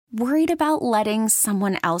Worried about letting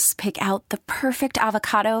someone else pick out the perfect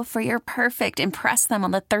avocado for your perfect impress them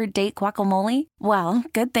on the third date guacamole? Well,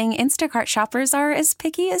 good thing Instacart shoppers are as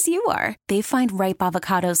picky as you are. They find ripe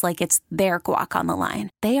avocados like it's their guac on the line.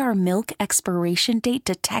 They are milk expiration date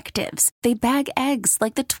detectives. They bag eggs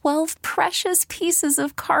like the 12 precious pieces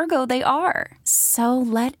of cargo they are. So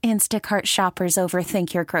let Instacart shoppers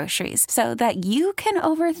overthink your groceries so that you can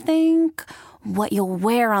overthink what you'll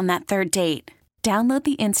wear on that third date. Download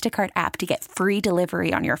the Instacart app to get free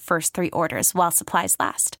delivery on your first 3 orders while supplies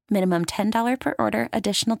last. Minimum $10 per order.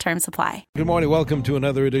 Additional terms apply. Good morning. Welcome to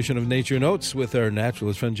another edition of Nature Notes with our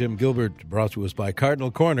naturalist friend Jim Gilbert, brought to us by Cardinal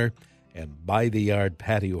Corner and By the Yard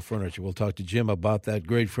Patio Furniture. We'll talk to Jim about that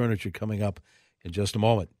great furniture coming up in just a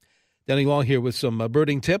moment. Denny Long here with some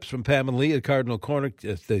birding tips from Pam and Lee at Cardinal Corner.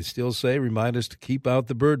 As they still say, remind us to keep out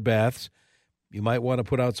the bird baths. You might want to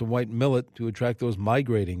put out some white millet to attract those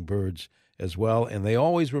migrating birds as well. And they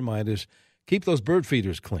always remind us, keep those bird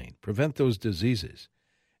feeders clean, prevent those diseases.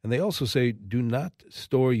 And they also say, do not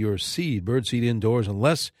store your seed, bird seed, indoors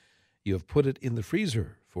unless you have put it in the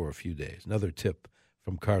freezer for a few days. Another tip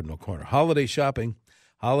from Cardinal Corner. Holiday shopping,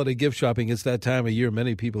 holiday gift shopping, it's that time of year.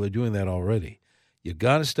 Many people are doing that already. You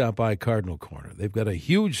got to stop by Cardinal Corner. They've got a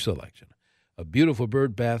huge selection of beautiful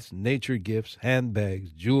bird baths, nature gifts,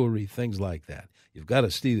 handbags, jewelry, things like that. You've got to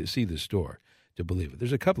see the store to believe it.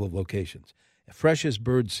 There's a couple of locations. Freshest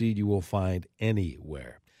bird seed you will find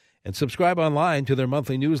anywhere. And subscribe online to their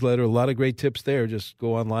monthly newsletter. A lot of great tips there. Just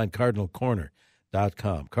go online,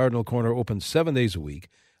 cardinalcorner.com. Cardinal Corner opens 7 days a week.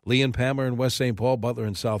 Lee and Pam are in West St. Paul, Butler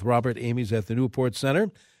and South Robert. Amy's at the Newport Center.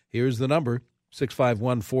 Here's the number,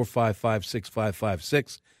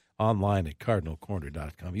 651-455-6556, online at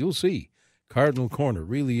cardinalcorner.com. You'll see Cardinal Corner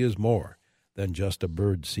really is more than just a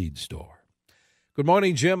bird seed store. Good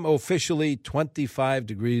morning, Jim. Officially 25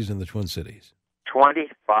 degrees in the Twin Cities.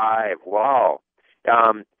 25. Wow.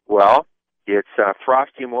 Well, it's a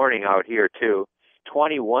frosty morning out here, too.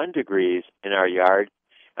 21 degrees in our yard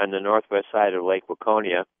on the northwest side of Lake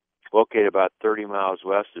Waconia, located about 30 miles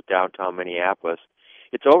west of downtown Minneapolis.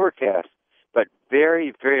 It's overcast, but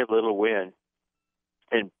very, very little wind.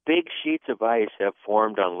 And big sheets of ice have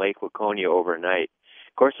formed on Lake Waconia overnight.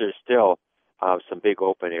 Of course, there's still some big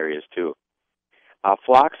open areas, too.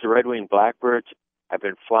 Flocks of red-winged blackbirds have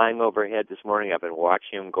been flying overhead this morning. I've been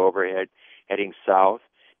watching them go overhead, heading south.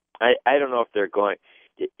 I don't know if they're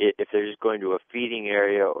just going to a feeding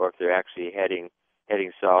area or if they're actually heading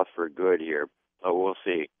south for good here. We'll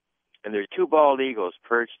see. And there are 2 bald eagles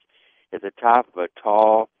perched at the top of a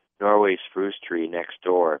tall Norway spruce tree next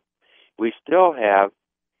door. We still have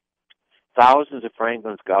thousands of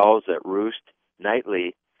Franklin's gulls that roost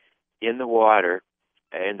nightly in the water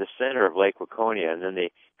in the center of Lake Waconia, and then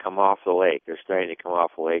they come off the lake. They're starting to come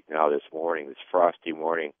off the lake now this morning, this frosty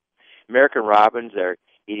morning. American robins are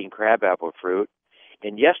eating crabapple fruit,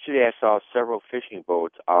 and yesterday I saw several fishing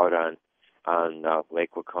boats out on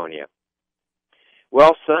Lake Waconia.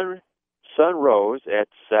 Well, sun rose at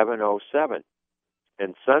 7:07,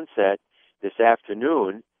 and sunset this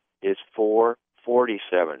afternoon is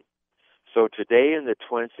 4:47. So today in the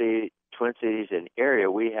Twin Cities and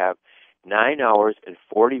area, we have 9 hours and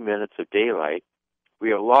 40 minutes of daylight.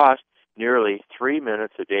 We have lost nearly 3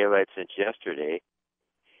 minutes of daylight since yesterday,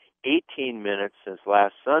 18 minutes since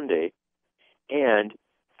last Sunday, and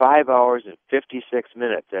 5 hours and 56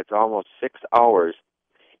 minutes, that's almost 6 hours,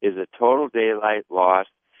 is the total daylight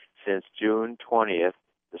lost since June 20th,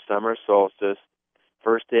 the summer solstice,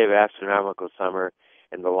 first day of astronomical summer,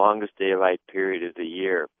 and the longest daylight period of the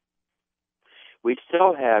year. We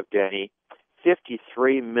still have, Denny,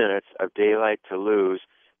 53 minutes of daylight to lose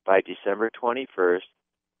by December 21st,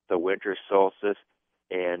 the winter solstice,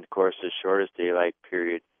 and, of course, the shortest daylight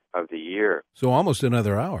period of the year. So almost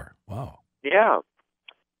another hour. Wow. Yeah.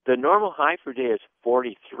 The normal high for day is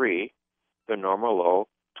 43, the normal low,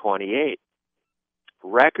 28.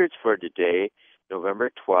 Records for today,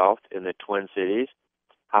 November 12th in the Twin Cities,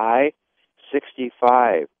 high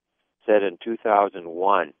 65, set in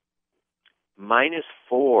 2001.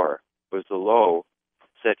 -4 was the low,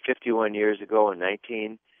 set 51 years ago in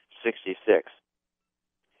 1966.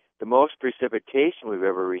 The most precipitation we've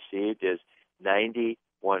ever received is 90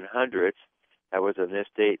 100ths. That was on this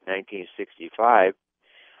date, 1965.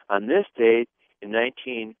 On this date, in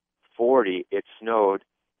 1940, it snowed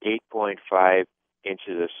 8.5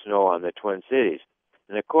 inches of snow on the Twin Cities.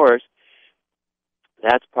 And of course,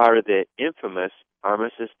 that's part of the infamous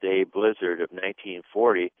Armistice Day blizzard of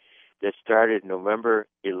 1940 that started November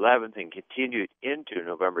 11th and continued into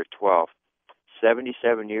November 12th,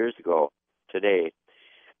 77 years ago today,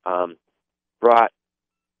 brought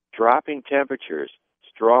dropping temperatures,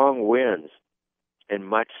 strong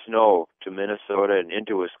snow to Minnesota and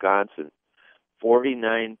into Wisconsin,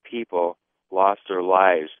 49 people lost their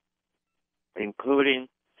lives, including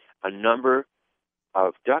a number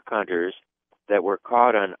of duck hunters that were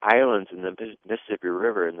caught on islands in the Mississippi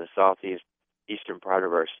River in the southeastern part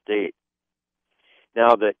of our state.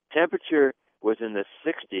 Now, the temperature was in the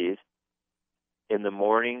 60s in the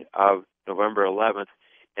morning of November 11th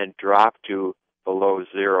and dropped to below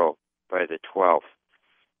zero by the 12th.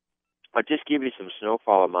 I'll just give you some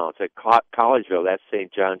snowfall amounts. At Collegeville, that's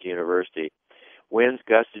St. John's University, winds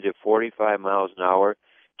gusted to 45 miles an hour,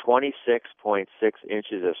 26.6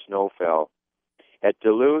 inches of snow fell. At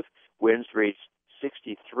Duluth, winds reached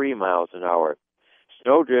 63 miles an hour.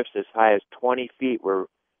 Snow drifts as high as 20 feet were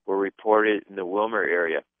reported in the Wilmer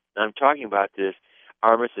area. Now, I'm talking about this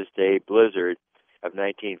Armistice Day blizzard of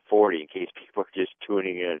 1940, in case people are just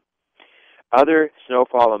tuning in. Other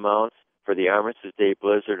snowfall amounts for the Armistice Day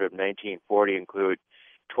blizzard of 1940 include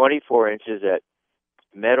 24 inches at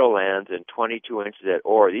Meadowlands and 22 inches at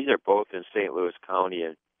Orr. These are both in St. Louis County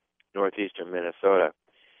in northeastern Minnesota.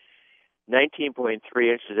 19.3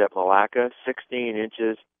 inches at Malacca,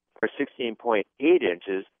 16.8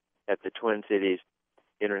 inches at the Twin Cities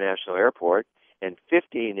International Airport, and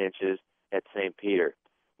 15 inches at St. Peter.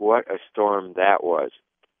 What a storm that was.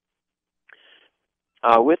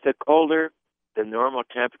 With the colder than normal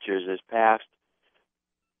temperatures this past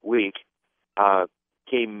week,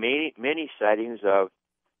 came many sightings of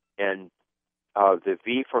the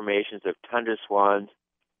V formations of tundra swans.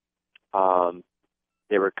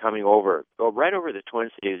 They were coming right over the Twin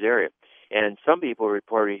Cities area. And some people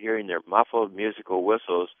reported hearing their muffled musical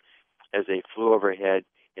whistles as they flew overhead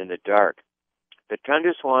in the dark. The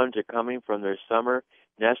tundra swans are coming from their summer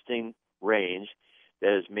nesting range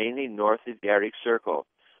that is mainly north of the Arctic Circle.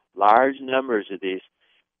 Large numbers of these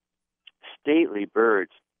stately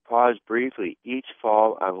birds pause briefly each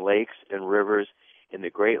fall on lakes and rivers in the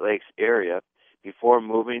Great Lakes area before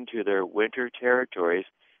moving to their winter territories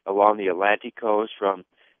along the Atlantic coast from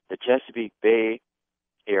the Chesapeake Bay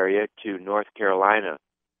area to North Carolina.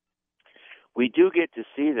 We do get to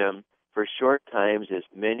see them for short times in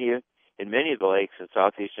many of the lakes in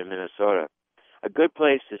southeastern Minnesota. A good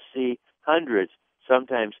place to see hundreds,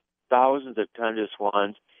 sometimes thousands of tundra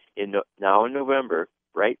swans now in November,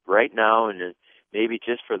 right now, and maybe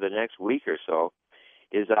just for the next week or so,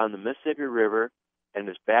 is on the Mississippi River and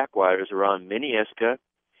its backwaters around Minneaska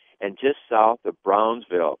and just south of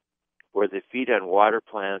Brownsville, where they feed on water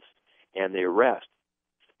plants and they rest.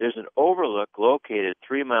 There's an overlook located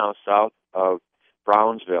 3 miles south of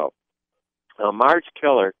Brownsville. Now, Marge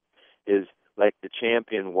Keller is like the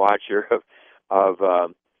champion watcher of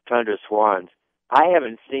tundra swans. I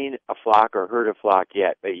haven't seen a flock or heard a flock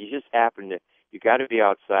yet, but you got to be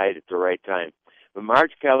outside at the right time. But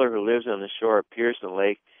Marge Keller, who lives on the shore of Pearson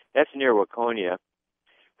Lake, that's near Waconia,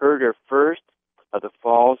 heard her first of the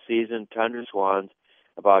fall season tundra swans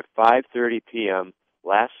about 5:30 p.m.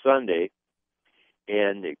 last Sunday,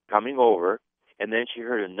 and coming over, and then she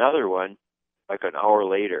heard another one like an hour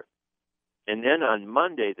later. And then on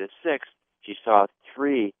Monday the 6th, she saw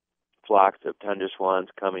 3 flocks of tundra swans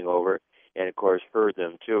coming over, and of course heard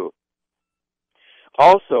them too.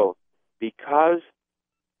 Also, because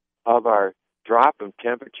of our drop in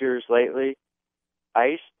temperatures lately,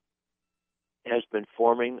 ice has been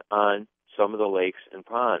forming on some of the lakes and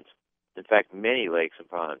ponds. In fact, many lakes and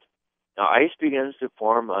ponds. Now, ice begins to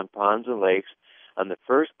form on ponds and lakes on the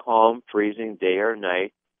first calm, freezing day or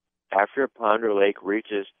night after a pond or lake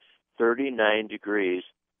reaches 39 degrees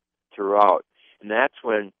throughout. And that's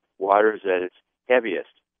when water is at its heaviest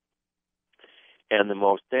and the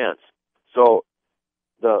most dense. So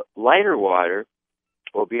the lighter water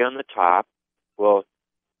will be on the top, will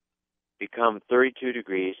become 32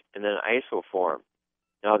 degrees, and then ice will form.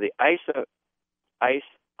 Now, the ice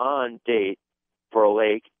on date for a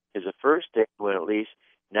lake is the first day when at least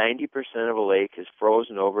 90% of a lake is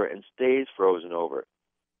frozen over and stays frozen over.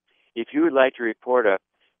 If you would like to report a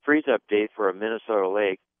freeze-up date for a Minnesota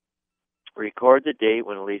lake, record the date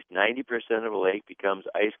when at least 90% of a lake becomes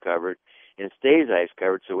ice-covered and stays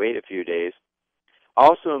ice-covered, so wait a few days.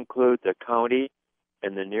 Also include the county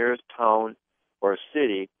and the nearest town or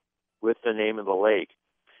city with the name of the lake.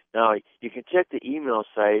 Now, you can check the email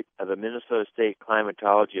site of the Minnesota State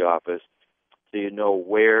Climatology Office so you know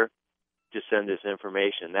where to send this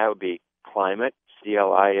information. That would be climate,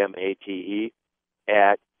 CLIMATE,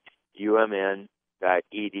 at umn.edu.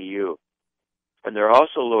 And they're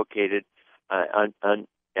also located on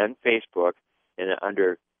Facebook and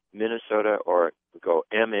under Minnesota, or go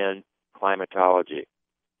MN Climatology.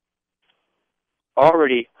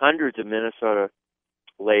 Already, hundreds of Minnesota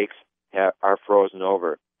lakes are frozen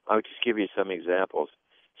over. I'll just give you some examples.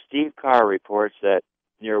 Steve Carr reports that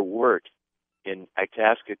near Wirt in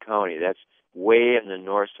Itasca County, that's way in the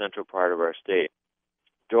north central part of our state,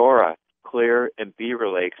 Dora, Clear, and Beaver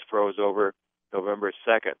Lakes froze over November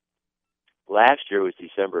 2nd. Last year was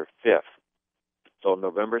December 5th. So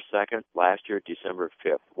November 2nd, last year, December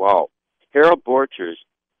 5th. Wow. Harold Borchers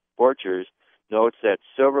notes that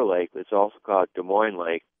Silver Lake, that's also called Des Moines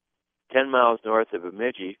Lake, 10 miles north of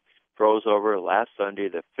Bemidji, froze over last Sunday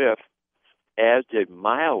the 5th, as did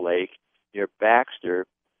Mile Lake near Baxter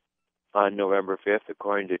on November 5th,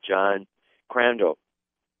 according to John Crandall.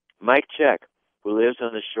 Mike Check, who lives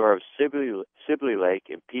on the shore of Sibley Lake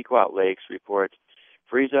and Pequot Lakes, reports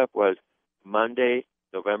freeze-up was Monday,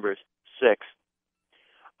 November 6th.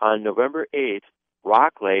 On November 8th,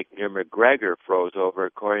 Rock Lake near McGregor froze over,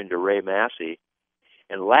 according to Ray Massey.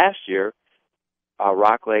 And last year,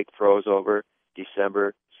 Rock Lake froze over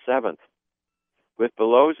December 7th. With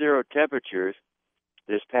below zero temperatures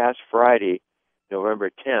this past Friday, November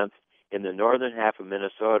 10th, in the northern half of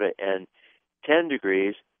Minnesota, and 10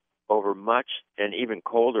 degrees over much, and even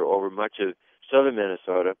colder over much of southern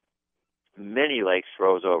Minnesota, many lakes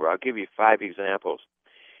froze over. I'll give you 5 examples.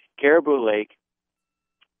 Caribou Lake,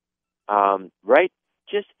 right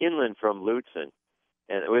just inland from Lutsen,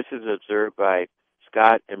 and this is observed by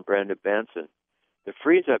Scott and Brenda Benson. The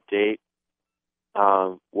freeze-up date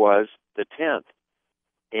was the 10th,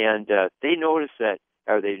 and they noticed that,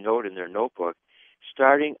 or they note in their notebook,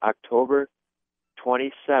 starting October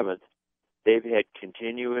 27th, they've had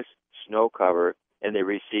continuous snow cover, and they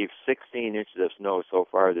received 16 inches of snow so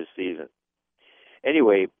far this season.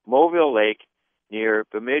 Anyway, Mobile Lake near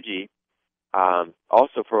Bemidji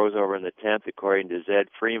also froze over on the 10th, according to Zed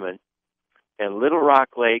Freeman. And Little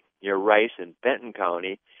Rock Lake near Rice in Benton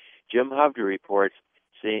County, Jim Hovde reports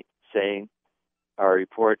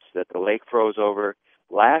that the lake froze over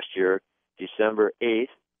last year, December 8th,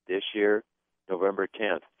 this year, November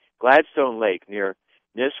 10th. Gladstone Lake near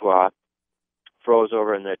Nisswa froze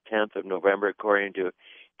over on the 10th of November, according to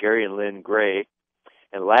Gary and Lynn Gray.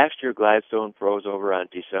 And last year, Gladstone froze over on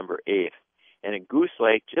December 8th. And in Goose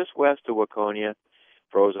Lake, just west of Waconia,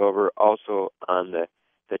 froze over also on the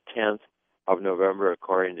 10th of November,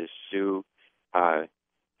 according to Sue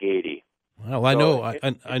Gady. Well, I know. I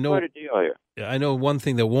know. Quite a deal here. I know one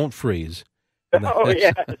thing that won't freeze. Oh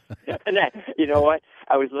yes, and you know what?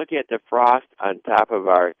 I was looking at the frost on top of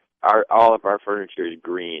our all of our furniture is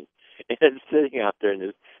green, and it's sitting out there,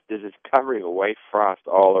 and there's this covering of white frost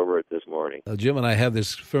all over it this morning. Jim and I have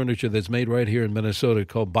this furniture that's made right here in Minnesota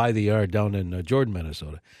called By the Yard down in Jordan,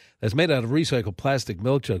 Minnesota. That's made out of recycled plastic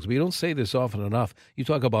milk jugs. We don't say this often enough. You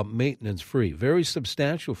talk about maintenance-free, very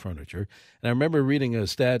substantial furniture. And I remember reading a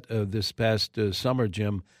stat this past summer,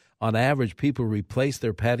 Jim. On average, people replace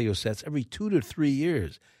their patio sets every 2 to 3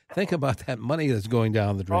 years. Think about that money that's going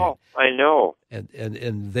down the drain. Oh, I know.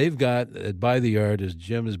 And they've got, at By the Yard, as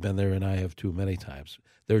Jim has been there and I have too many times,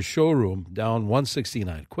 their showroom down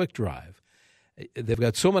 169, Quick Drive. They've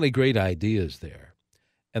got so many great ideas there.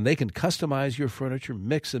 And they can customize your furniture,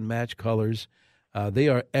 mix and match colors. They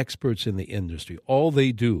are experts in the industry. All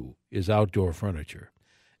they do is outdoor furniture.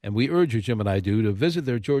 And we urge you, Jim and I do, to visit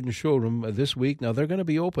their Jordan showroom this week. Now, they're going to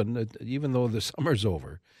be open, even though the summer's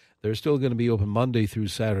over. They're still going to be open Monday through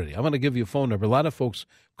Saturday. I'm going to give you a phone number. A lot of folks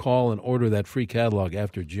call and order that free catalog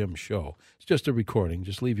after Jim's show. It's just a recording.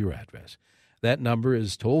 Just leave your address. That number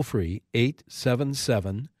is toll-free,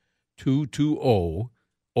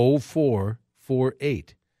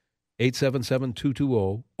 877-220-0448.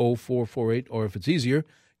 877-220-0448. Or if it's easier,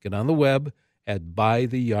 get on the web at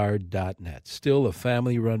bytheyard.net. Still a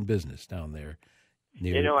family-run business down there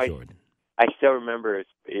near Jordan. I still remember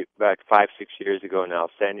about 5-6 years ago now,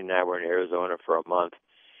 Sandy and I were in Arizona for a month,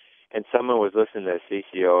 and someone was listening to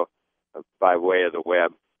CCO by way of the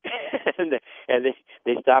web. and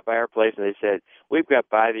they stopped by our place and they said, "We've got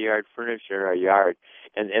By the Yard furniture in our yard."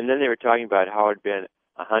 And then they were talking about how it had been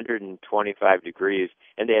 125 degrees,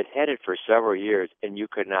 and they had it for several years, and you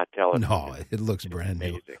could not tell it. No, it looks brand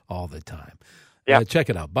new all the time. Yeah, check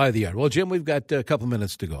it out, By the Yard. Well, Jim, we've got a couple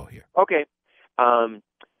minutes to go here. Okay.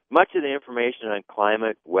 Much of the information on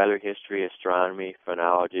climate, weather history, astronomy,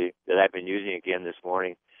 phenology that I've been using again this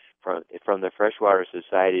morning from the Freshwater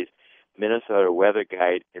Society's Minnesota Weather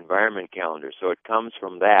Guide Environment Calendar. So it comes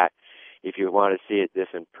from that if you want to see this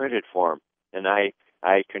in printed form. And I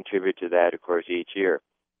contribute to that, of course, each year.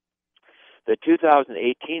 The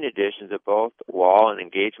 2018 editions of both wall and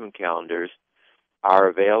engagement calendars are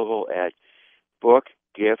available at book,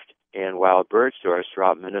 gift, and wild bird stores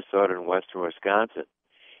throughout Minnesota and western Wisconsin,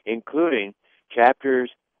 including Chapter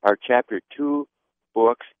 2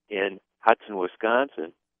 books in Hudson,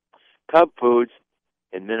 Wisconsin, Cub Foods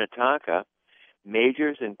in Minnetonka,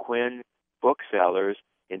 Majors and Quinn booksellers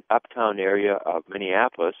in uptown area of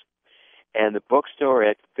Minneapolis, and the bookstore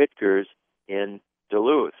at Fitger's in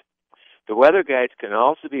Duluth. The weather guides can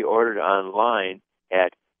also be ordered online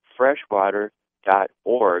at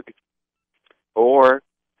freshwater.org, or,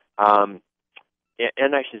 and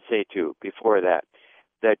I should say too, before that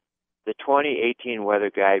the 2018 weather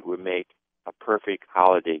guide would make a perfect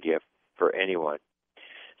holiday gift for anyone.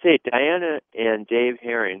 Say, Diana and Dave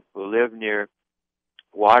Herring, who live near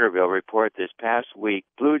Waterville, report this past week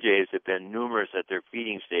blue jays have been numerous at their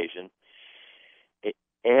feeding station,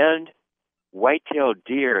 and white-tailed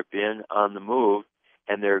deer have been on the move,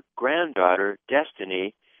 and their granddaughter,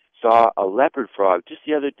 Destiny, saw a leopard frog just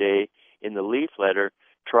the other day in the leaf litter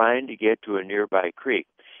trying to get to a nearby creek.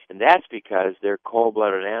 And that's because they're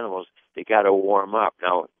cold-blooded animals. They got to warm up.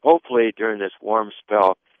 Now, hopefully during this warm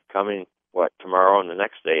spell coming, tomorrow and the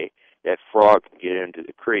next day, that frog can get into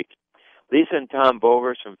the creek. Lisa and Tom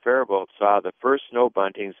Bovers from Faribault saw the first snow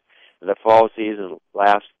buntings of the fall season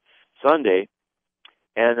last Sunday,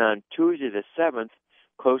 and on Tuesday the 7th,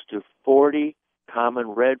 close to 40 common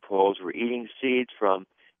redpolls were eating seeds from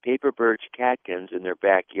paper birch catkins in their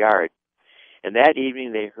backyard. And that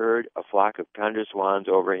evening they heard a flock of tundra swans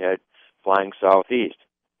overhead flying southeast.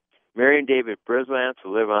 Mary and David Brislance,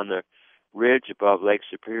 who live on the ridge above Lake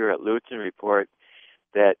Superior at Lutzen, report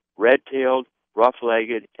that red-tailed,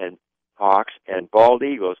 rough-legged, and hawks and bald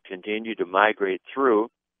eagles continue to migrate through.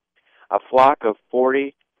 A flock of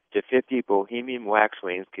 40 to 50 Bohemian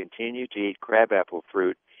waxwings continue to eat crabapple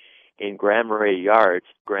fruit in Grand Marais yards.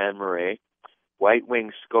 Grand Marais,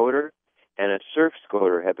 white-winged scoter, and a surf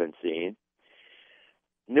scoter have been seen.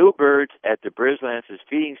 New birds at the Brislance's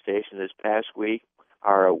feeding station this past week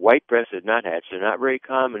are a white-breasted nuthatch. They're not very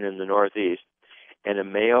common in the Northeast, and a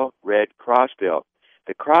male red crossbill.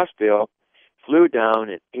 The crossbill flew down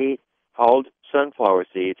and ate hulled sunflower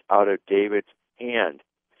seeds out of David's hand.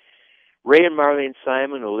 Ray and Marlene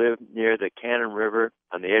Simon, who live near the Cannon River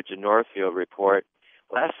on the edge of Northfield, report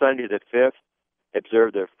last Sunday the 5th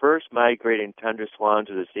observed their first migrating tundra swans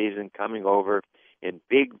of the season coming over in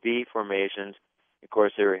big V formations. Of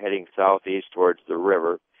course, they were heading southeast towards the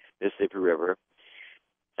river, Mississippi River.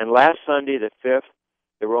 And last Sunday the 5th,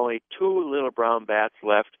 there were only 2 little brown bats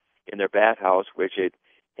left in their bat house, which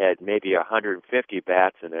had maybe 150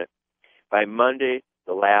 bats in it. By Monday,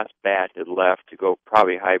 the last bat had left to go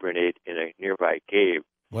probably hibernate in a nearby cave.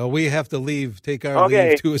 Well, we have to leave, take our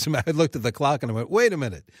leave too. I looked at the clock and I went, wait a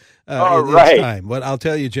minute. Right. It's time. But I'll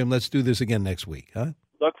tell you, Jim, let's do this again next week, huh?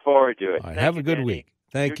 Look forward to it. All right, have a good week.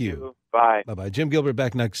 Thank you. Too. Bye. Bye-bye. Jim Gilbert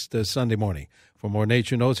back next Sunday morning for more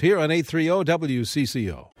Nature Notes here on 830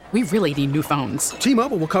 WCCO. We really need new phones.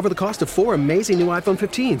 T-Mobile will cover the cost of 4 amazing new iPhone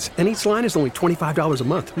 15s, and each line is only $25 a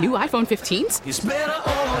month. New iPhone 15s? It's better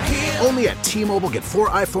over here. Only at T-Mobile, get 4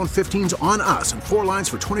 iPhone 15s on us and 4 lines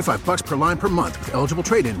for $25 per line per month with eligible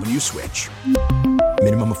trade-in when you switch.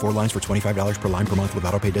 Minimum of 4 lines for $25 per line per month with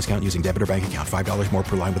autopay discount using debit or bank account. $5 more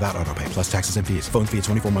per line without autopay, plus taxes and fees. Phone fee at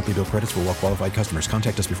 24 monthly bill credits for well-qualified customers.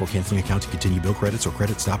 Contact us before canceling account to continue bill credits or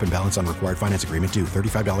credit stop and balance on required finance agreement due.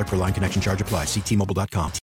 $35 per line connection charge applies. See T-Mobile.com.